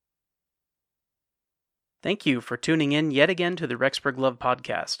Thank you for tuning in yet again to the Rexburg Love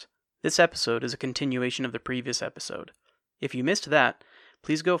Podcast. This episode is a continuation of the previous episode. If you missed that,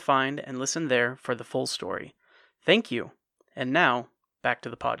 please go find and listen there for the full story. Thank you. And now, back to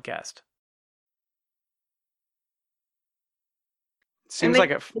the podcast. And Seems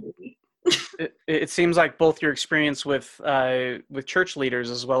like it seems like both your experience with church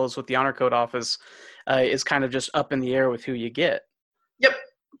leaders as well as with the honor code office is kind of just up in the air with who you get. Yep,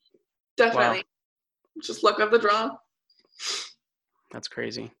 definitely. Wow, Just luck of the draw. that's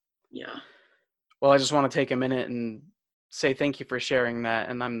crazy. Yeah. Well, I just want to take a minute and say thank you for sharing that,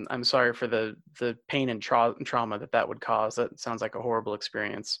 and I'm sorry for the pain and trauma that would cause. That sounds like a horrible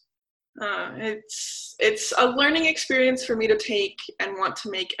experience. It's a learning experience for me to take and want to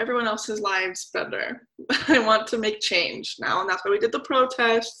make everyone else's lives better. I want to make change now, and that's why we did the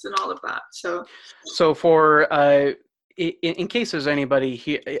protests and all of that. So for in case there's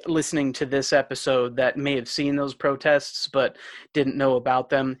anybody listening to this episode that may have seen those protests but didn't know about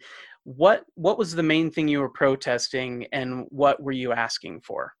them, what was the main thing you were protesting, and what were you asking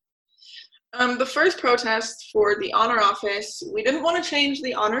for? The first protest for the honor office, we didn't want to change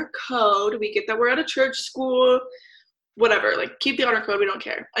the honor code. We get that we're at a church school, whatever, like keep the honor code, we don't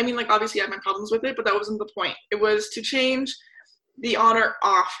care. I mean, like obviously I have my problems with it, but that wasn't the point. It was to change the honor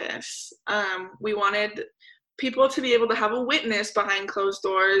office. We wanted people to be able to have a witness behind closed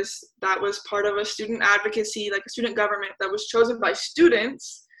doors that was part of a student advocacy, like a student government that was chosen by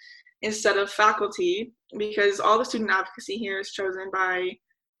students instead of faculty, because all the student advocacy here is chosen by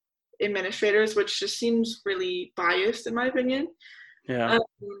administrators, which just seems really biased in my opinion. Yeah.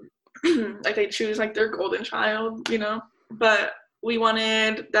 Like they choose like their golden child, but we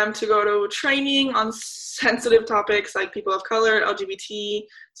wanted them to go to training on sensitive topics like people of color, LGBT,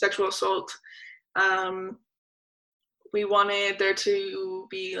 sexual assault. We wanted there to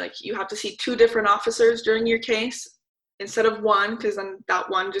be like, you have to see two different officers during your case instead of one, because then that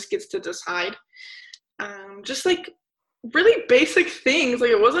one just gets to decide. Just like really basic things.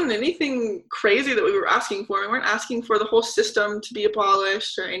 Like it wasn't anything crazy that we were asking for. We weren't asking for the whole system to be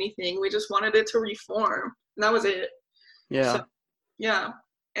abolished or anything. We just wanted it to reform, and that was it. Yeah. So, yeah.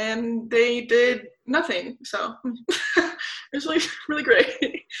 And they did nothing. So it was really, really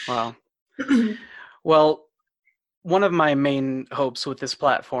great. Wow. Well, one of my main hopes with this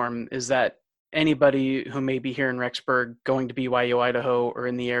platform is that anybody who may be here in Rexburg going to BYU, Idaho, or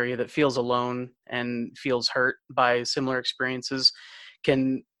in the area that feels alone and feels hurt by similar experiences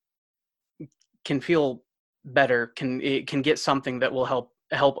can feel better, can get something that will help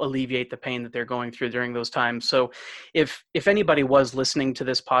alleviate the pain that they're going through during those times. So if anybody was listening to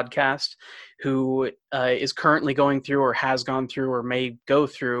this podcast who is currently going through or has gone through or may go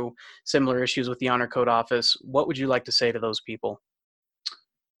through similar issues with the Honor Code Office, what would you like to say to those people?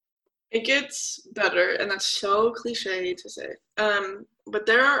 It gets better, and that's so cliche to say. But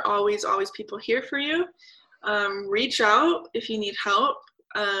there are always people here for you. Reach out if you need help.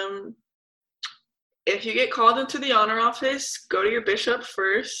 If you get called into the honor office, go to your bishop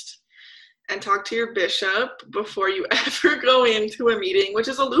first and talk to your bishop before you ever go into a meeting, which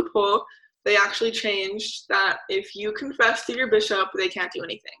is a loophole. They actually changed that if you confess to your bishop, they can't do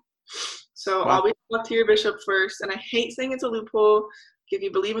anything. So Wow. always talk to your bishop first. And I hate saying it's a loophole. If you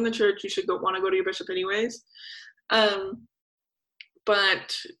believe in the church, you should want to go to your bishop anyways.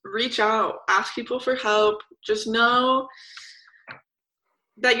 But reach out, ask people for help. Just know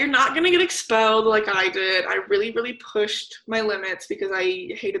that you're not going to get expelled like I did. I really, really pushed my limits because I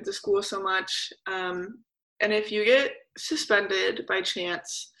hated the school so much. And if you get suspended by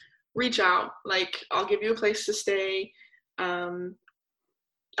chance, reach out. Like, I'll give you a place to stay. I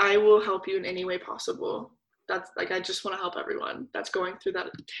will help you in any way possible. That's like, I just want to help everyone that's going through that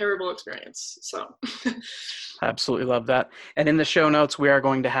terrible experience. So I absolutely love that. And in the show notes, we are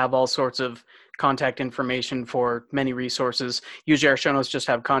going to have all sorts of contact information for many resources. Usually our show notes just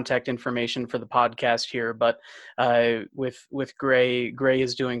have contact information for the podcast here, but with Gray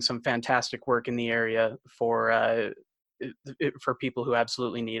is doing some fantastic work in the area for people who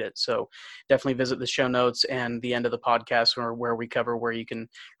absolutely need it. So definitely visit the show notes and the end of the podcast where we cover where you can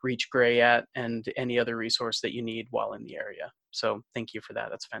reach Gray at and any other resource that you need while in the area. So thank you for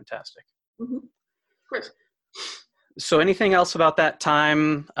that. That's fantastic. Mm-hmm. Of course. So anything else about that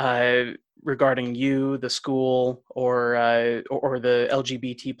time regarding you, the school, or the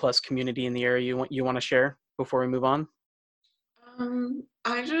LGBT plus community in the area you want to share before we move on?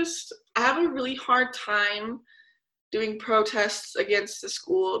 I have a really hard time doing protests against the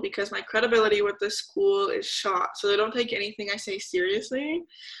school because my credibility with the school is shot. So they don't take anything I say seriously,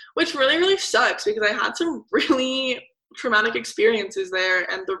 which really, really sucks because I had some really traumatic experiences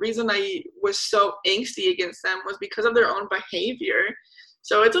there, and the reason I was so angsty against them was because of their own behavior.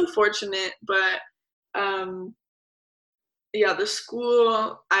 So it's unfortunate, but yeah, the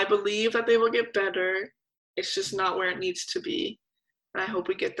school, I believe that they will get better. It's just not where it needs to be, and I hope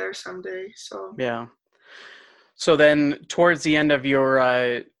we get there someday. So Yeah. So then, towards the end of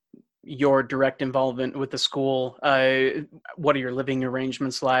your direct involvement with the school, what are your living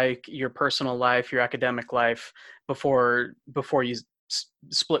arrangements like, your personal life, your academic life, before you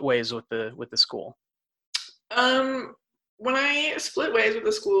split ways with the school? When I split ways with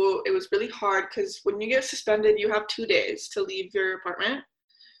the school, it was really hard because when you get suspended, you have 2 days to leave your apartment.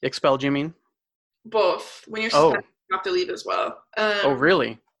 Expelled, you mean? Both. When you're Oh, suspended, you have to leave as well. oh,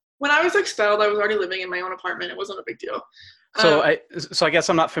 really? When I was expelled, I was already living in my own apartment. It wasn't a big deal. So I guess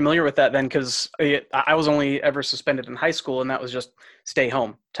I'm not familiar with that then, because I was only ever suspended in high school, and that was just stay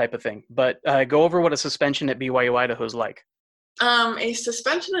home type of thing. But go over what a suspension at BYU Idaho is like. A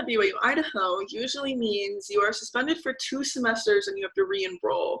suspension at BYU Idaho usually means you are suspended for 2 semesters and you have to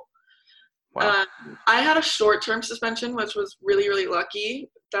re-enroll. Wow. I had a short-term suspension, which was really, really lucky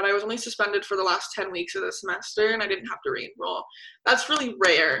that I was only suspended for the last 10 weeks of the semester and I didn't have to re-enroll. That's really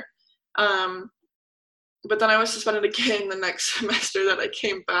rare. But then I was suspended again the next semester that I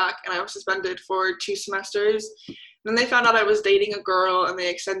came back, and I was suspended for 2 semesters. Then they found out I was dating a girl, and they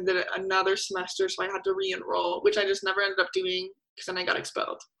extended it another semester, so I had to re-enroll, which I just never ended up doing because then I got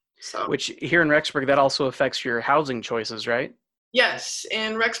expelled. So, which here in Rexburg, that also affects your housing choices, right? Yes,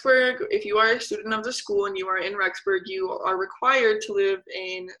 in Rexburg, if you are a student of the school and you are in Rexburg, you are required to live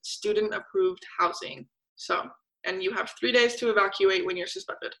in student-approved housing. So, and you have 3 days to evacuate when you're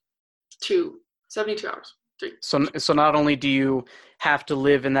suspended. 72 hours. 3. So not only do you have to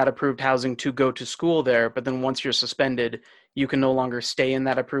live in that approved housing to go to school there, but then once you're suspended, you can no longer stay in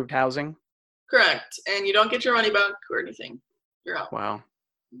that approved housing? Correct. And you don't get your money back or anything. You're out. Wow.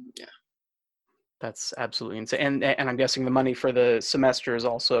 Yeah. That's absolutely insane. And I'm guessing the money for the semester is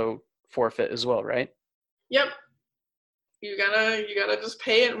also forfeit as well, right? Yep. You gotta just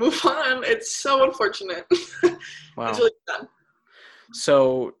pay it and move on. It's so unfortunate. Wow. It's really sad.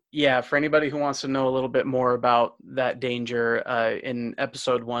 So yeah, for anybody who wants to know a little bit more about that danger, in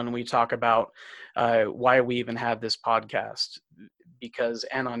episode 1, we talk about why we even have this podcast, because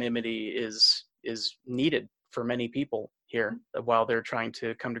anonymity is needed for many people here while they're trying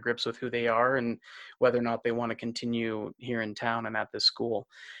to come to grips with who they are and whether or not they want to continue here in town and at this school.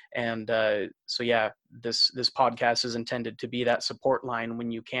 And so yeah, this podcast is intended to be that support line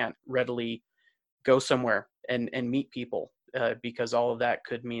when you can't readily go somewhere and meet people, because all of that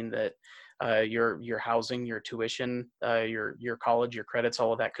could mean that your housing, your tuition, your college, your credits,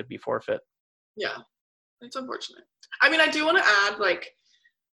 all of that could be forfeit. Yeah, it's unfortunate. I mean, I do want to add, like,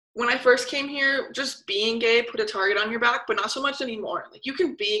 when I first came here, just being gay put a target on your back, but not so much anymore. Like, you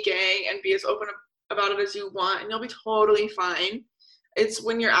can be gay and be as open about it as you want, and you'll be totally fine. It's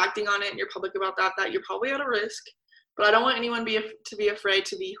when you're acting on it and you're public about that you're probably at a risk. But I don't want anyone to be afraid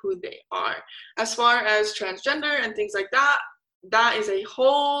to be who they are. As far as transgender and things like that, that is a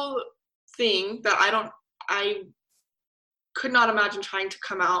whole thing that I could not imagine trying to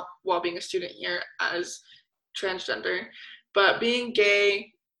come out while being a student here as transgender. But being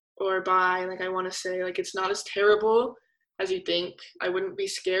gay or bi, like, I want to say, like, it's not as terrible as you think. I wouldn't be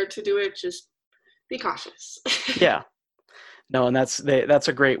scared to do it. Just be cautious. Yeah. No, and that's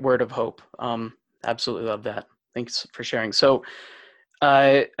a great word of hope. Absolutely love that. Thanks for sharing. So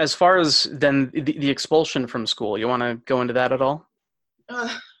as far as then the expulsion from school, you want to go into that at all?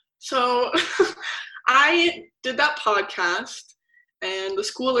 So I did that podcast and the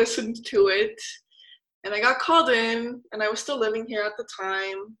school listened to it, and I got called in, and I was still living here at the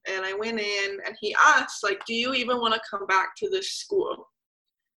time, and I went in and he asked, like, do you even want to come back to this school?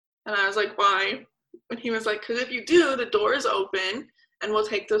 And I was like, why? And he was like, because if you do, the door is open and we'll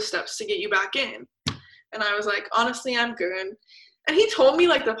take those steps to get you back in. And I was like, honestly, I'm good. And he told me,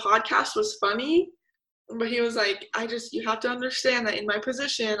 like, the podcast was funny, but he was like, you have to understand that in my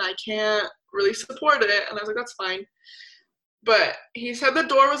position, I can't really support it. And I was like, that's fine. But he said the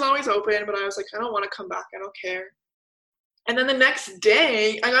door was always open, but I was like, I don't want to come back. I don't care. And then the next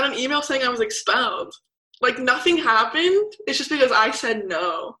day, I got an email saying I was expelled. Like, nothing happened. It's just because I said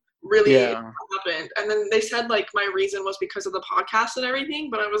no. Really happened. And then they said, like, my reason was because of the podcast and everything.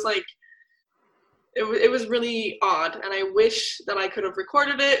 But I was like, it was really odd. And I wish that I could have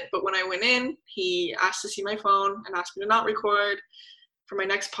recorded it. But when I went in, he asked to see my phone and asked me to not record for my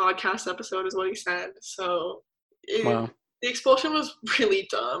next podcast episode is what he said. So Wow. The expulsion was really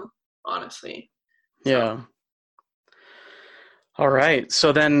dumb, honestly. Yeah. All right.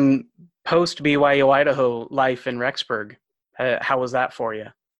 So then post BYU Idaho life in Rexburg, how was that for you?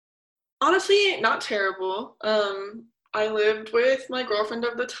 Honestly, not terrible. I lived with my girlfriend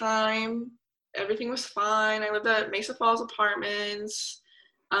of the time. Everything was fine. I lived at Mesa Falls Apartments.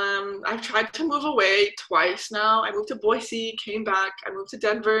 I've tried to move away twice now. I moved to Boise, came back. I moved to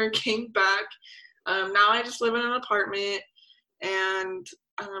Denver, came back. Now I just live in an apartment, and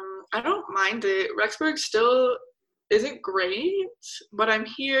I don't mind it. Rexburg still isn't great, but I'm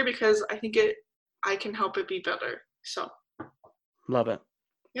here because I can help it be better. So Love it.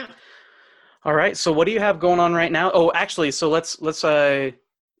 yeah. All right. So what do you have going on right now? Oh, actually, so let's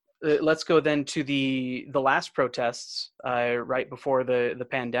go then to the last protests right before the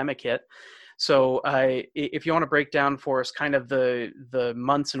pandemic hit. So if you want to break down for us kind of the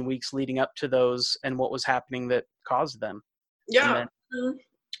months and weeks leading up to those and what was happening that caused them. Yeah.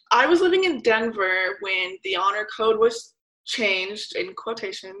 I was living in Denver when the honor code was changed, in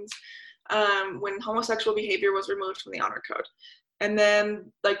quotations, when homosexual behavior was removed from the honor code. And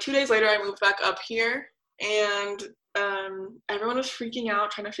then, like 2 days later, I moved back up here, and everyone was freaking out,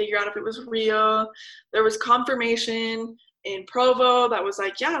 trying to figure out if it was real. There was confirmation in Provo that was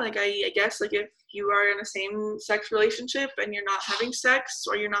like, yeah, like I guess like if you are in a same-sex relationship and you're not having sex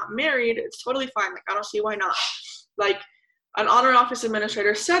or you're not married, it's totally fine. Like I don't see why not. Like an honor office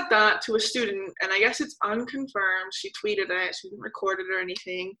administrator said that to a student, and I guess it's unconfirmed. She tweeted it. She didn't record it or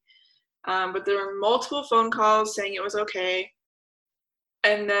anything. But there were multiple phone calls saying it was okay.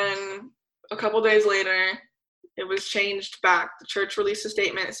 And then a couple days later, it was changed back. The church released a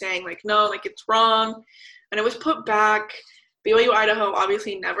statement saying, like, no, like, it's wrong. And it was put back. BYU Idaho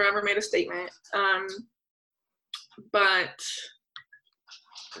obviously never ever made a statement. But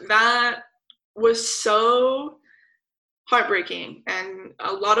that was so heartbreaking and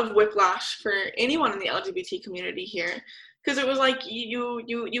a lot of whiplash for anyone in the LGBT community here, because it was like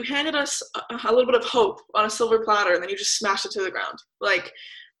you handed us a little bit of hope on a silver platter and then you just smashed it to the ground. Like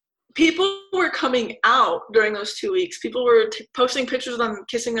people were coming out during those 2 weeks. People were posting pictures of them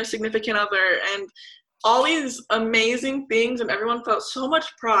kissing their significant other and all these amazing things, and everyone felt so much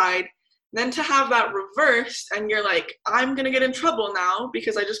pride. Then to have that reversed and you're like, I'm gonna get in trouble now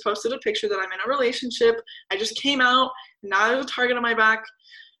because I just posted a picture that I'm in a relationship. I just came out, now there's a target on my back.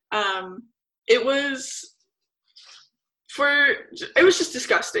 It was just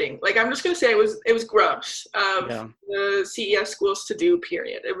disgusting. Like I'm just gonna say it was gross of the CES schools to do,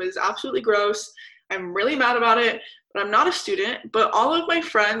 period. It was absolutely gross. I'm really mad about it, but I'm not a student, but all of my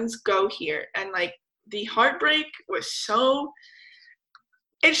friends go here, and like the heartbreak was so,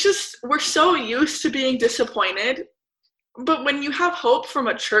 it's just, we're so used to being disappointed, but when you have hope from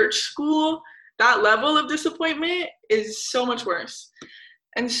a church school, that level of disappointment is so much worse.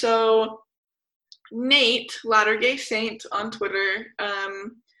 And so Nate, Latter-day Saint on Twitter,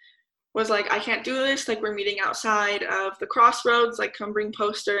 was like, I can't do this, like we're meeting outside of the Crossroads, like come bring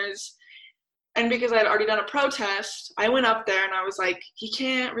posters. And because I had already done a protest, I went up there and I was like, he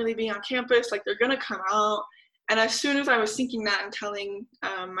can't really be on campus, like they're gonna come out. And as soon as I was thinking that and telling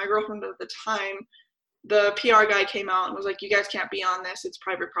my girlfriend at the time, the PR guy came out and was like, you guys can't be on this, it's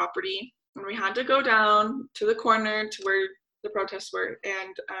private property. And we had to go down to the corner to where the protests were,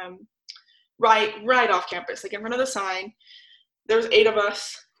 and right off campus, like in front of the sign. There was 8 of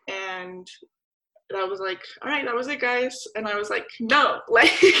us, and I was like, all right, that was it, guys. And I was like, no,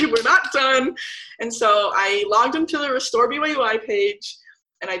 like we're not done. And so I logged into the Restore BYUI page,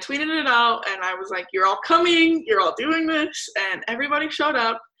 and I tweeted it out, and I was like, you're all coming, you're all doing this. And everybody showed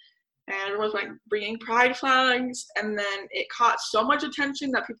up, and everyone was like bringing pride flags. And then it caught so much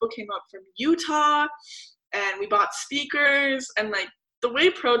attention that people came up from Utah, and we bought speakers. And like the way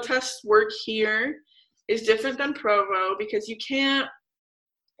protests work here is different than Provo, because you can't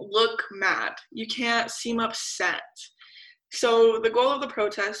look mad, you can't seem upset. So the goal of the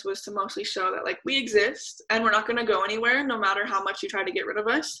protest was to mostly show that like we exist and we're not going to go anywhere no matter how much you try to get rid of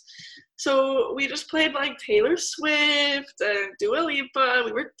us. So we just played like Taylor Swift and Dua Lipa,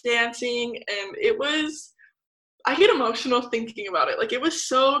 we were dancing, and it was, I get emotional thinking about it. Like it was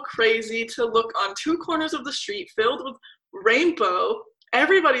so crazy to look on 2 corners of the street filled with rainbow,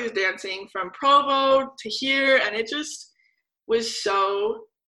 everybody's dancing from Provo to here, and it just was so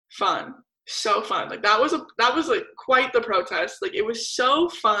fun. Like that was like quite the protest. Like it was so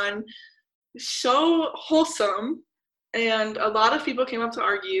fun, so wholesome, and a lot of people came up to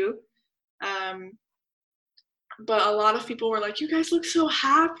argue, but a lot of people were like, you guys look so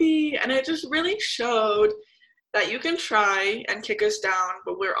happy, and it just really showed that you can try and kick us down,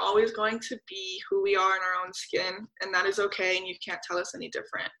 but we're always going to be who we are in our own skin, and that is okay, and you can't tell us any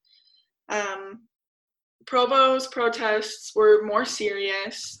different. Provo's protests were more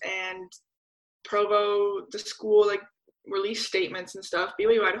serious, and Provo, the school, like, released statements and stuff.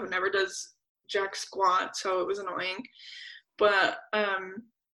 BYU Idaho never does jack squat, so it was annoying. But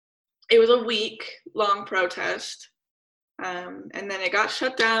it was a week-long protest, and then it got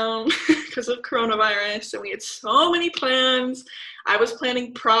shut down because of coronavirus, and we had so many plans. I was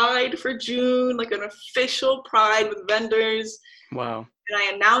planning Pride for June, like an official Pride with vendors. Wow. And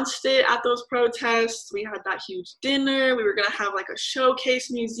I announced it at those protests. We had that huge dinner. We were going to have like a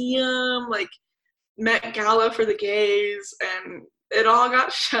showcase museum, like Met Gala for the gays, and it all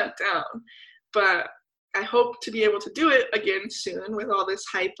got shut down. But I hope to be able to do it again soon with all this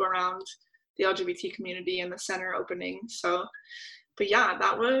hype around the LGBT community and the center opening. So, but yeah,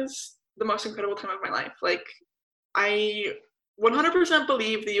 that was the most incredible time of my life. Like, I 100%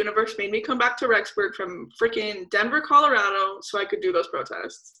 believe the universe made me come back to Rexburg from freaking Denver, Colorado, so I could do those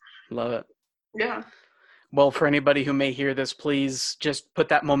protests. Love it. Yeah. Well, for anybody who may hear this, please just put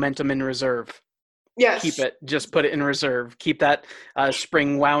that momentum in reserve. Yes. Keep it. Just put it in reserve. Keep that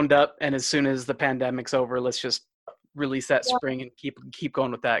spring wound up, and as soon as the pandemic's over, let's just release that spring and keep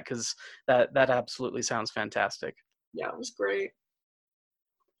going with that, because that absolutely sounds fantastic. Yeah, it was great.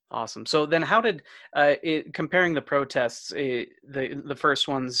 Awesome. So then, how did comparing the protests, the first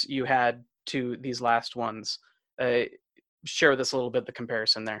ones you had to these last ones? Share with us a little bit the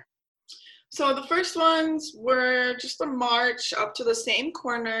comparison there. So the first ones were just a march up to the same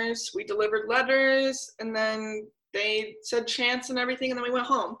corners. We delivered letters, and then they said chants and everything, and then we went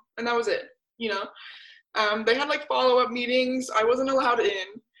home, and that was it. You know, they had like follow-up meetings. I wasn't allowed in.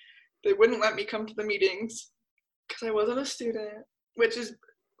 They wouldn't let me come to the meetings because I wasn't a student, which is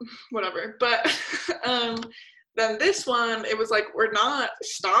whatever. But then this one, it was like, we're not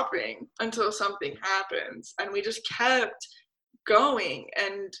stopping until something happens, and we just kept going.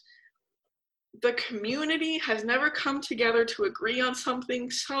 And the community has never come together to agree on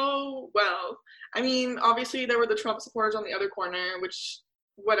something so well. I mean, obviously there were the Trump supporters on the other corner, which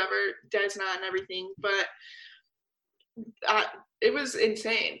whatever, Desna and everything, but it was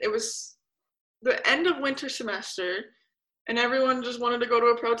insane. It was the end of winter semester, and everyone just wanted to go to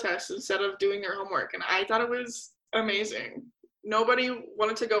a protest instead of doing their homework, and I thought it was amazing. Nobody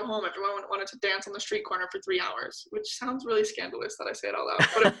wanted to go home. Everyone wanted to dance on the street corner for 3 hours, which sounds really scandalous that I say it out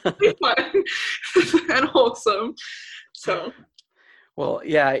loud, but it was really fun and wholesome. So, well,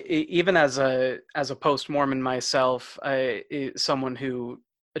 yeah, even as a post-Mormon myself, someone who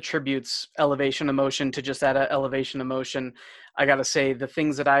attributes elevation emotion to just that elevation emotion, I gotta say the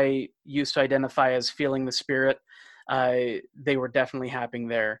things that I used to identify as feeling the spirit, they were definitely happening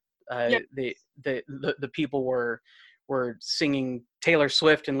there. yeah. The people were singing Taylor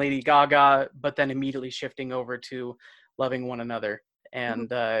Swift and Lady Gaga, but then immediately shifting over to loving one another and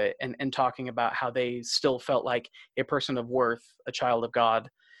talking about how they still felt like a person of worth, a child of God,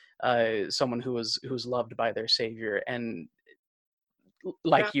 someone who was loved by their Savior. And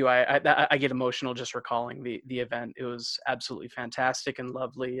like you, I get emotional just recalling the event. It was absolutely fantastic and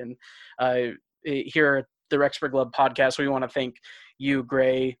lovely. And here at the Rexburg Love podcast, we want to thank you,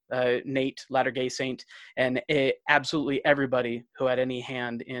 Gray, Nate, Latter-Gay Saint, and absolutely everybody who had any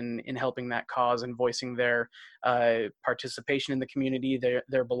hand in helping that cause and voicing their participation in the community,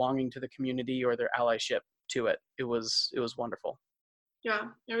 their belonging to the community, or their allyship to it. It was wonderful. Yeah,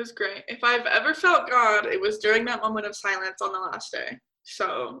 it was great. If I've ever felt God, it was during that moment of silence on the last day.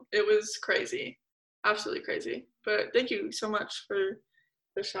 So it was crazy, absolutely crazy. But thank you so much for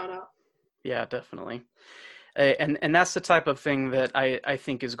the shout out. Yeah, definitely. And that's the type of thing that I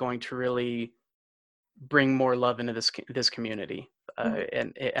think is going to really bring more love into this community.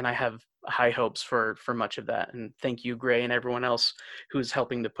 And I have high hopes for much of that. And thank you, Gray, and everyone else who's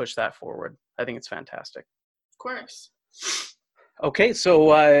helping to push that forward. I think it's fantastic. Of course. Okay,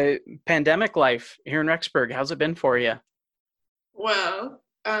 so pandemic life here in Rexburg, how's it been for you? Well,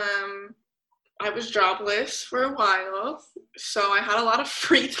 I was jobless for a while, so I had a lot of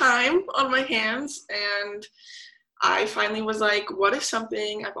free time on my hands, and I finally was like, what is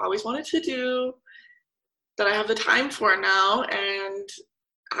something I've always wanted to do that I have the time for now? And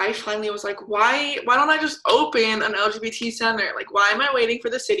I finally was like, why don't I just open an LGBT center? Like, why am I waiting for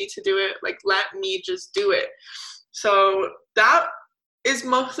the city to do it? Like, let me just do it. So that is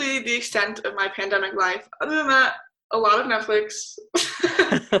mostly the extent of my pandemic life. Other than that, a lot of Netflix.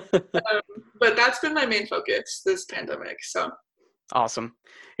 But that's been my main focus this pandemic. So awesome.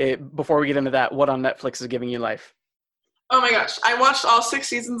 Before we get into that, what on Netflix is giving you life? Oh my gosh, I watched all 6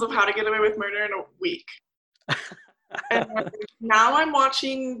 seasons of How to Get Away with Murder in a week. And now I'm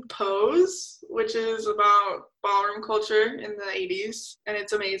watching Pose, which is about ballroom culture in the 80s, and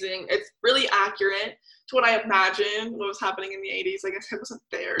it's amazing. It's really accurate to what I imagined what was happening in the 80s. I guess I wasn't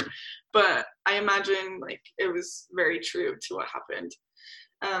there, but I imagine like it was very true to what happened.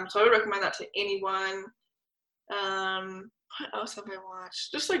 So I would recommend that to anyone. What else have I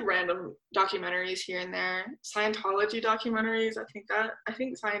watched? Just like random documentaries here and there. Scientology documentaries. I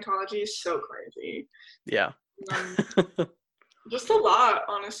think Scientology is so crazy. Yeah. Um, just a lot,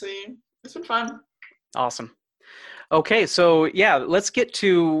 honestly. It's been fun. Awesome. Okay, so yeah, let's get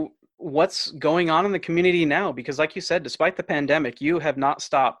to what's going on in the community now, because like you said, despite the pandemic, you have not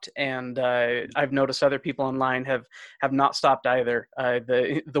stopped, and I've noticed other people online have not stopped either.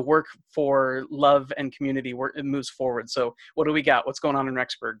 The work for love and community it moves forward. So what do we got? What's going on in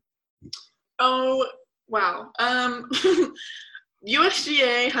Rexburg? Oh, wow.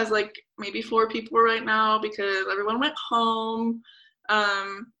 USGA has like maybe 4 people right now because everyone went home.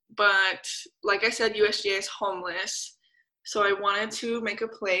 But like I said, USGA is homeless. So I wanted to make a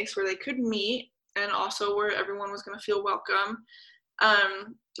place where they could meet and also where everyone was going to feel welcome.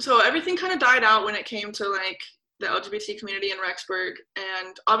 So everything kind of died out when it came to like the LGBT community in Rexburg.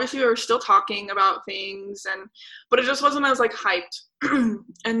 And obviously we were still talking about things, but it just wasn't as like hyped.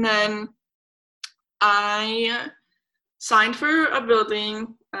 And then I signed for a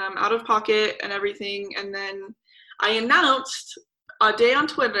building out of pocket and everything. And then I announced a day on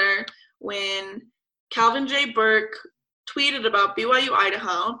Twitter when Calvin J. Burke tweeted about BYU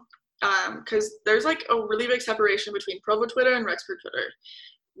Idaho, because there's like a really big separation between Provo Twitter and Rexburg Twitter.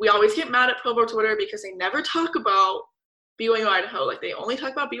 We always get mad at Provo Twitter because they never talk about BYU Idaho. Like they only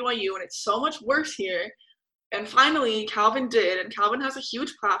talk about BYU, and it's so much worse here. And finally, Calvin did, and Calvin has a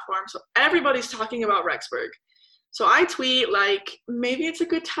huge platform, so everybody's talking about Rexburg. So I tweet like, maybe it's a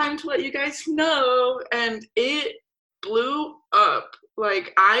good time to let you guys know, and it blew up.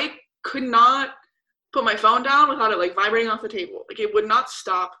 Like I could not put my phone down without it like vibrating off the table. Like it would not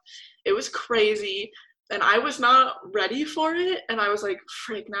stop. It was crazy, and I was not ready for it. And I was like,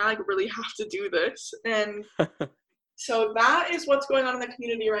 frick, now I like, really have to do this. And so that is what's going on in the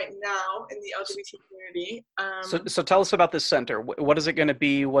community right now, in the LGBT community. So tell us about this center. What is it going to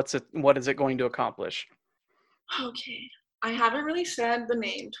be? What is it going to accomplish? Okay. I haven't really said the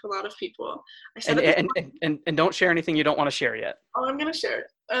name to a lot of people. I said and don't share anything you don't want to share yet. Oh, I'm going to share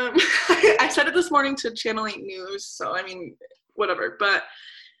it. I said it this morning to Channel 8 News, so I mean, whatever. But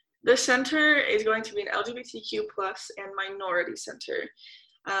the center is going to be an LGBTQ plus and minority center.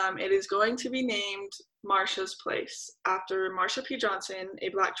 It is going to be named Marsha's Place, after Marsha P. Johnson, a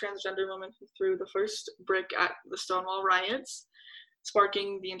Black transgender woman who threw the first brick at the Stonewall riots,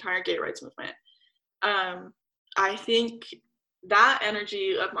 sparking the entire gay rights movement. I think that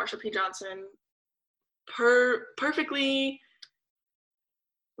energy of Marsha P. Johnson perfectly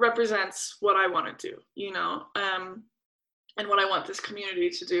represents what I want to do, you know, and what I want this community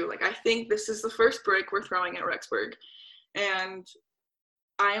to do. Like, I think this is the first brick we're throwing at Rexburg, and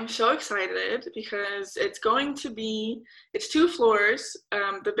I am so excited because it's 2 floors.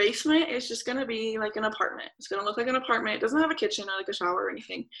 The basement is just going to be like an apartment. It's going to look like an apartment. It doesn't have a kitchen or like a shower or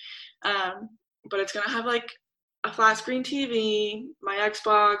anything. But it's going to have like a flat screen TV, my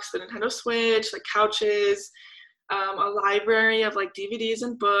Xbox, the Nintendo Switch, like couches, a library of like DVDs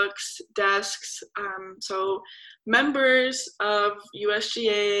and books, desks. So members of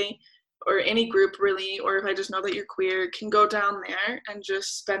USGA or any group really, or if I just know that you're queer, can go down there and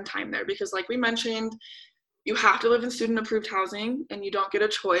just spend time there. Because like we mentioned, you have to live in student approved housing and you don't get a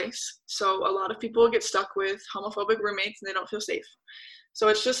choice. So a lot of people get stuck with homophobic roommates and they don't feel safe. So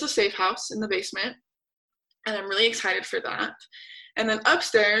it's just a safe house in the basement. And I'm really excited for that. And then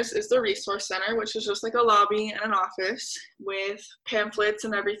upstairs is the resource center, which is just like a lobby and an office with pamphlets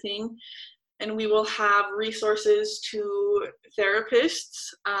and everything. And we will have resources to therapists,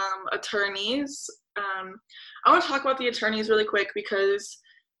 attorneys. I want to talk about the attorneys really quick because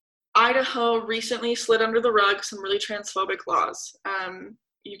Idaho recently slid under the rug some really transphobic laws.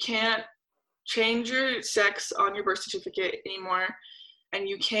 You can't change your sex on your birth certificate anymore, and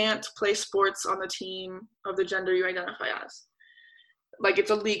you can't play sports on the team of the gender you identify as. Like,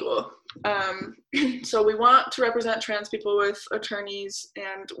 it's illegal. So we want to represent trans people with attorneys,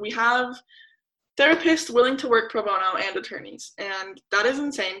 and we have therapists willing to work pro bono and attorneys, and that is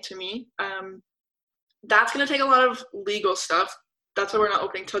insane to me. That's going to take a lot of legal stuff. That's why we're not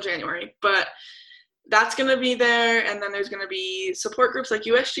opening till January, but that's going to be there. And then there's going to be support groups like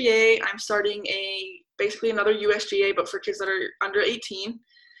USGA. I'm starting basically another USGA, but for kids that are under 18.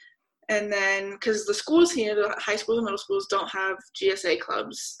 And then, because the schools here, the high schools and middle schools, don't have GSA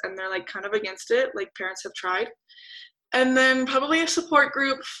clubs, and they're like kind of against it. Like parents have tried. And then probably a support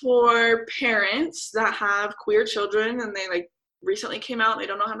group for parents that have queer children and they like recently came out and they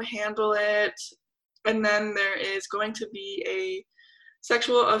don't know how to handle it. And then there is going to be a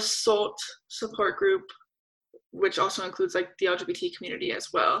sexual assault support group, which also includes like the LGBT community as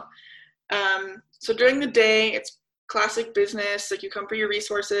well. So during the day, it's classic business. Like you come for your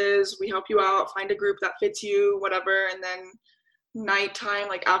resources, we help you out, find a group that fits you, whatever. And then nighttime,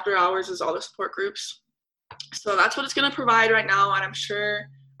 like after hours, is all the support groups. So that's what it's going to provide right now, and I'm sure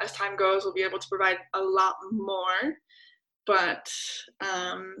as time goes we'll be able to provide a lot more. But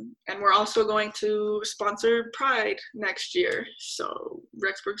and we're also going to sponsor Pride next year, so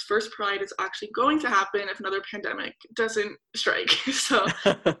Rexburg's first Pride is actually going to happen if another pandemic doesn't strike. So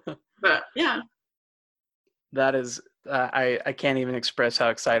but yeah, that is I can't even express how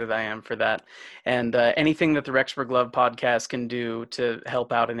excited I am for that. And anything that the Rexburg Love podcast can do to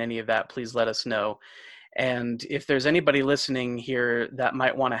help out in any of that, please let us know. And if there's anybody listening here that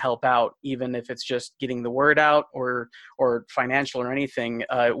might want to help out, even if it's just getting the word out or financial or anything,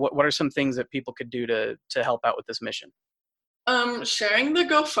 what are some things that people could do to help out with this mission? Sharing the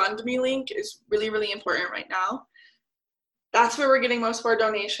GoFundMe link is really, really important right now. That's where we're getting most of our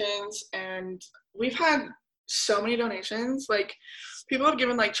donations, and we've had so many donations. Like people have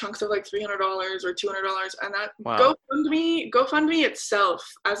given like chunks of like $300 or $200, and that wow. GoFundMe itself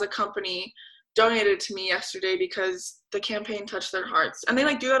as a company donated to me yesterday because the campaign touched their hearts, and they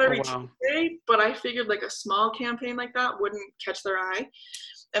like do that every Tuesday, but I figured like a small campaign like that wouldn't catch their eye,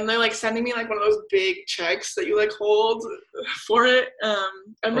 and they're like sending me like one of those big checks that you like hold for it.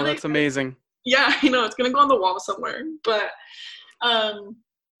 I'm really that's amazing. Yeah, you know, it's gonna go on the wall somewhere, but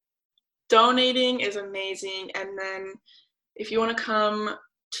donating is amazing. And then if you want to come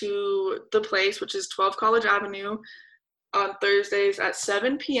to the place, which is 12 College Avenue, on Thursdays at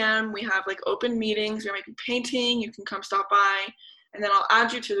 7 p.m. we have like open meetings. We might be painting. You can come stop by, and then I'll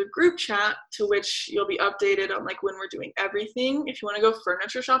add you to the group chat, to which you'll be updated on like when we're doing everything. If you want to go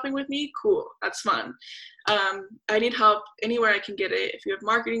furniture shopping with me, cool, that's fun. I need help anywhere I can get it. If you have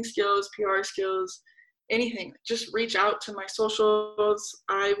marketing skills, PR skills, anything, just reach out to my socials.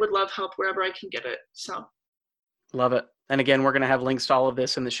 I would love help wherever I can get it. So love it. And again, we're going to have links to all of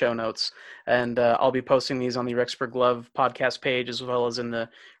this in the show notes. And I'll be posting these on the Rexburg Love podcast page, as well as in the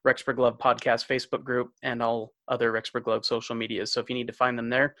Rexburg Love podcast Facebook group and all other Rexburg Love social medias. So if you need to find them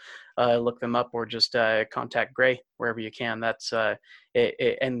there, look them up, or just contact Gray wherever you can. That's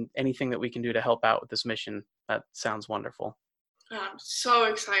and anything that we can do to help out with this mission, that sounds wonderful. I'm so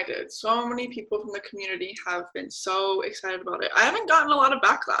excited. So many people from the community have been so excited about it. I haven't gotten a lot of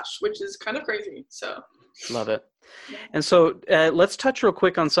backlash, which is kind of crazy. So love it. And so let's touch real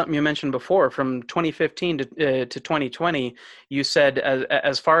quick on something you mentioned before. From 2015 to 2020, you said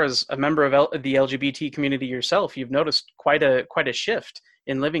as far as a member of the LGBT community yourself, you've noticed quite a shift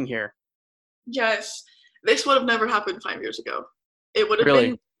in living here. Yes. This would have never happened 5 years ago. It would have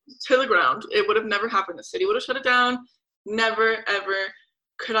really been to the ground. It would have never happened. The city would have shut it down. Never, ever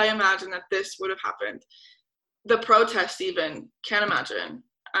could I imagine that this would have happened. The protests even, can't imagine.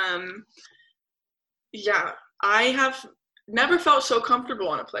 Yeah, I have never felt so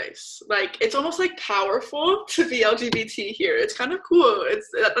comfortable in a place. Like, it's almost like powerful to be LGBT here. It's kind of cool.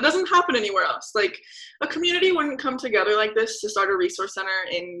 That doesn't happen anywhere else. Like, a community wouldn't come together like this to start a resource center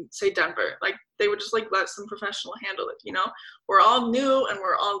in, say, Denver. Like, they would just like let some professional handle it, you know? We're all new and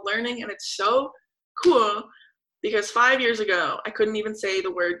we're all learning, and it's so cool because 5 years ago, I couldn't even say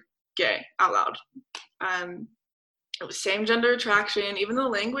the word gay out loud. It was same gender attraction, even the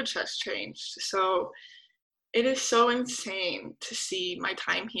language has changed. So it is so insane to see my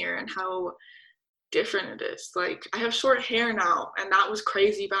time here and how different it is. Like, I have short hair now, and that was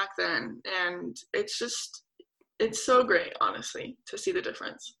crazy back then. And it's so great, honestly, to see the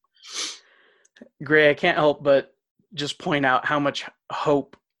difference. Gray, I can't help but just point out how much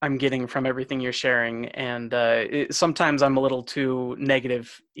hope I'm getting from everything you're sharing. And sometimes I'm a little too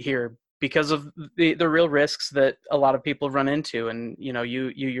negative here because of the real risks that a lot of people run into. And, you know, you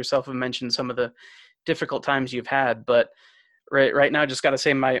yourself have mentioned some of the difficult times you've had, but right now, just got to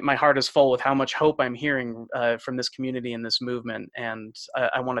say my heart is full with how much hope I'm hearing from this community and this movement. And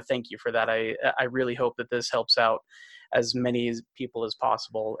I want to thank you for that. I really hope that this helps out as many people as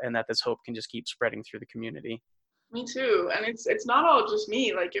possible, and that this hope can just keep spreading through the community. Me too. And it's not all just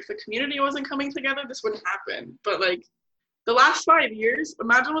me. Like, if the community wasn't coming together, this wouldn't happen. But like, the last 5 years,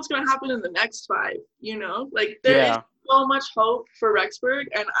 imagine what's going to happen in the next 5, you know? Like, there is so much hope for Rexburg,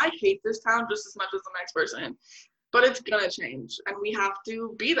 and I hate this town just as much as the next person. but it's gonna change, and we have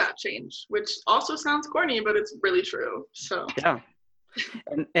to be that change, which also sounds corny, but it's really true. So Yeah.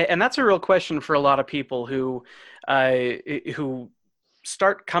 And that's a real question for a lot of people who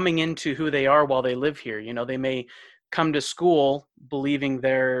start coming into who they are while they live here. You know, they may come to school believing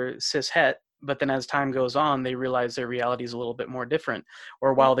they're cis het, but then as time goes on, they realize their reality is a little bit more different.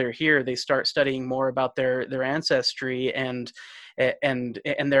 Or while they're here, they start studying more about their ancestry and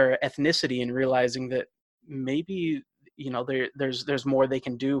their ethnicity, and realizing that maybe, you know, there's more they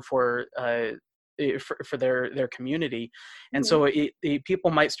can do for their community. And so people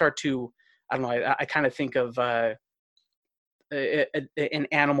might start to, I don't know, I kind of think of an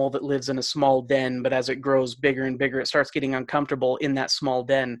animal that lives in a small den, but as it grows bigger and bigger, it starts getting uncomfortable in that small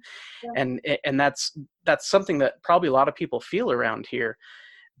den. Yeah. And that's something that probably a lot of people feel around here.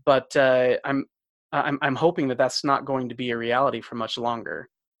 But I'm hoping that that's not going to be a reality for much longer.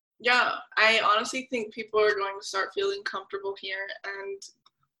 Yeah, I honestly think people are going to start feeling comfortable here and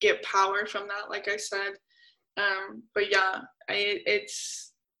get power from that, like I said. But yeah,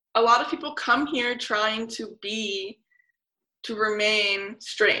 it's a lot of people come here trying to remain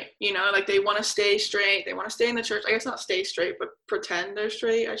straight, you know, like they want to stay straight, they want to stay in the church. I guess not stay straight, but pretend they're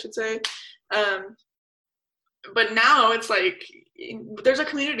straight, I should say. But now it's like there's a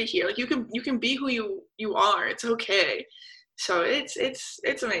community here. Like you can be who you are. It's okay. So it's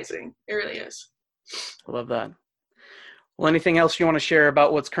amazing. It really is. I love that. Well, anything else you want to share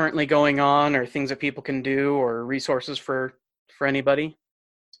about what's currently going on, or things that people can do, or resources for anybody?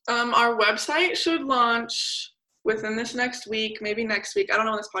 Our website should launch within this next week, maybe next week. I don't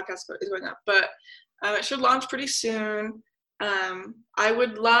know when this podcast is going up, but it should launch pretty soon. I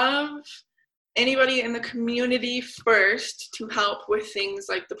would love anybody in the community first to help with things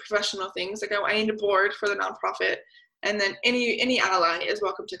like the professional things. Like I need a board for the nonprofit, and then any ally is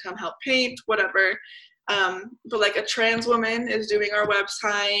welcome to come help paint, whatever. But like a trans woman is doing our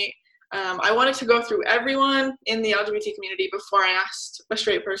website. I wanted to go through everyone in the LGBT community before I asked a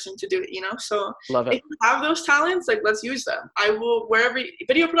straight person to do it, you know? So love it. If you have those talents, like let's use them. I will, wherever,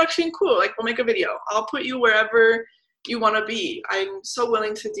 video production, cool. Like we'll make a video. I'll put you wherever you want to be. I'm so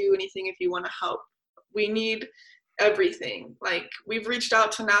willing to do anything if you want to help. We need everything. Like we've reached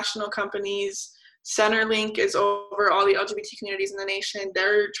out to national companies. Centerlink is over all the LGBT communities in the nation.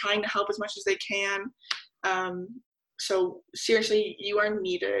 They're trying to help as much as they can. So seriously, you are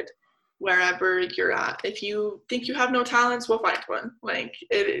needed wherever you're at. If you think you have no talents, we'll find one. Like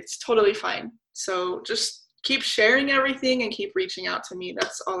it's totally fine. So just keep sharing everything and keep reaching out to me.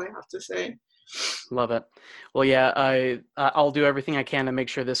 That's all I have to say. Love it. Well, yeah, I'll do everything I can to make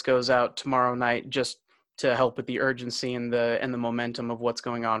sure this goes out tomorrow night, just to help with the urgency and the momentum of what's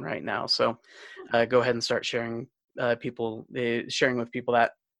going on right now. So go ahead and start sharing sharing with people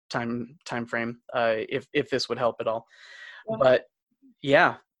that time frame, if this would help at all. Yeah. But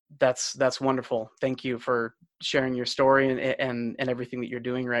yeah, that's wonderful. Thank you for sharing your story and everything that you're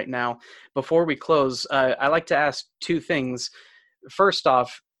doing right now. Before we close, I like to ask two things. First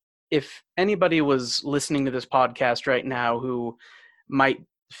off, if anybody was listening to this podcast right now who might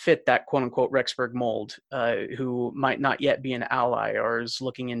fit that quote unquote Rexburg mold, who might not yet be an ally or is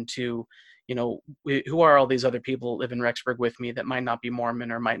looking into, you know, who are all these other people that live in Rexburg with me that might not be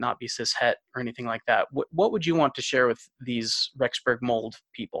Mormon or might not be cis het or anything like that, what would you want to share with these Rexburg mold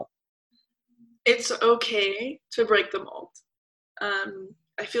people? It's okay to break the mold.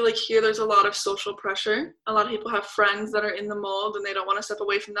 I feel like here there's a lot of social pressure. A lot of people have friends that are in the mold and they don't want to step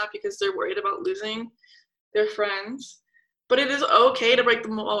away from that because they're worried about losing their friends. But it is okay to break the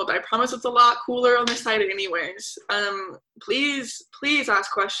mold. I promise it's a lot cooler on this side anyways. Please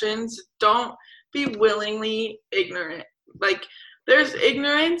ask questions. Don't be willingly ignorant. Like there's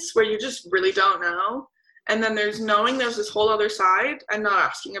ignorance where you just really don't know. And then there's knowing there's this whole other side and not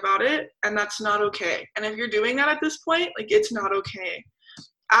asking about it. And that's not okay. And if you're doing that at this point, like it's not okay.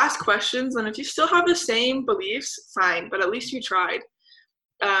 Ask questions, and if you still have the same beliefs, fine, but at least you tried.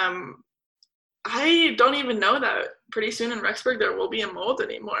 I don't even know that pretty soon in Rexburg there will be a mold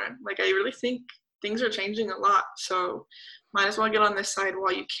anymore. Like I really think things are changing a lot, so might as well get on this side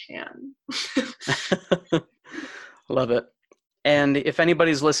while you can. Love it. And if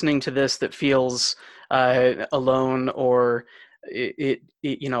anybody's listening to this that feels alone, or it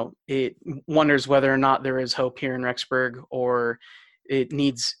wonders whether or not there is hope here in Rexburg, or it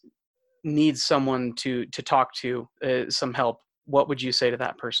needs someone to talk to, some help, what would you say to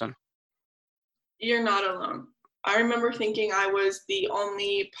that person? You're not alone. I remember thinking I was the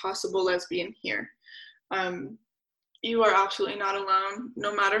only possible lesbian here. You are absolutely not alone.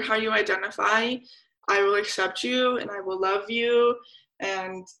 No matter how you identify, I will accept you and I will love you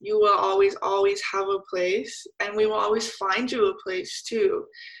and you will always have a place, and we will always find you a place too.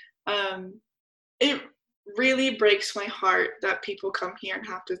 It really breaks my heart that people come here and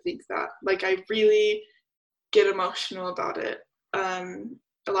have to think that. Like, I really get emotional about it.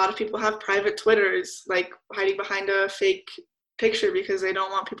 A lot of people have private Twitters, like hiding behind a fake picture because they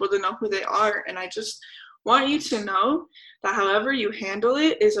don't want people to know who they are. And I just want you to know that however you handle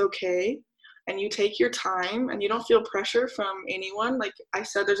it is okay. And you take your time and you don't feel pressure from anyone. Like I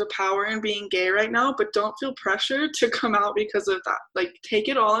said, there's a power in being gay right now, but don't feel pressure to come out because of that. Like, take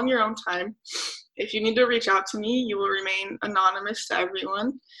it all on your own time. If you need to reach out to me, you will remain anonymous to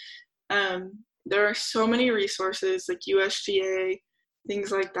everyone. There are so many resources like USGA,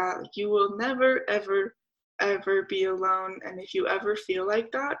 things like that. Like, you will never, ever, ever be alone. And if you ever feel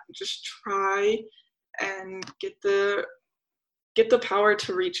like that, just try and get the power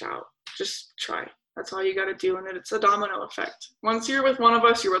to reach out. Just try. That's all you got to do. And it's a domino effect. Once you're with one of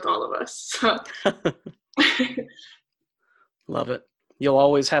us, you're with all of us. So. Love it. You'll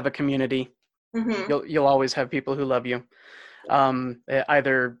always have a community. Mm-hmm. You'll always have people who love you,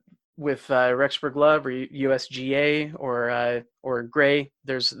 either with Rexburg Love or USGA or Gray.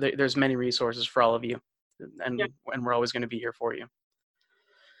 There's many resources for all of you, and we're always going to be here for you.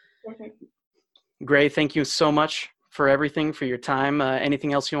 Okay. Gray, thank you so much for everything, for your time.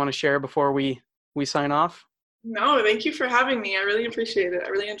 Anything else you want to share before we sign off? No, thank you for having me. I really appreciate it. I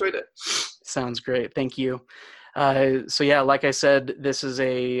really enjoyed it. Sounds great. Thank you. So yeah, like I said, this is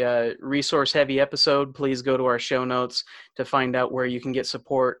a resource-heavy episode. Please go to our show notes to find out where you can get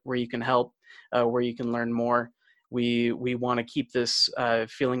support, where you can help, where you can learn more. We want to keep this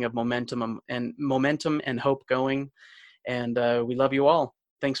feeling of momentum and hope going, and we love you all.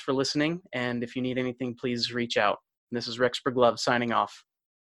 Thanks for listening, and if you need anything, please reach out. This is Rexburg Love signing off.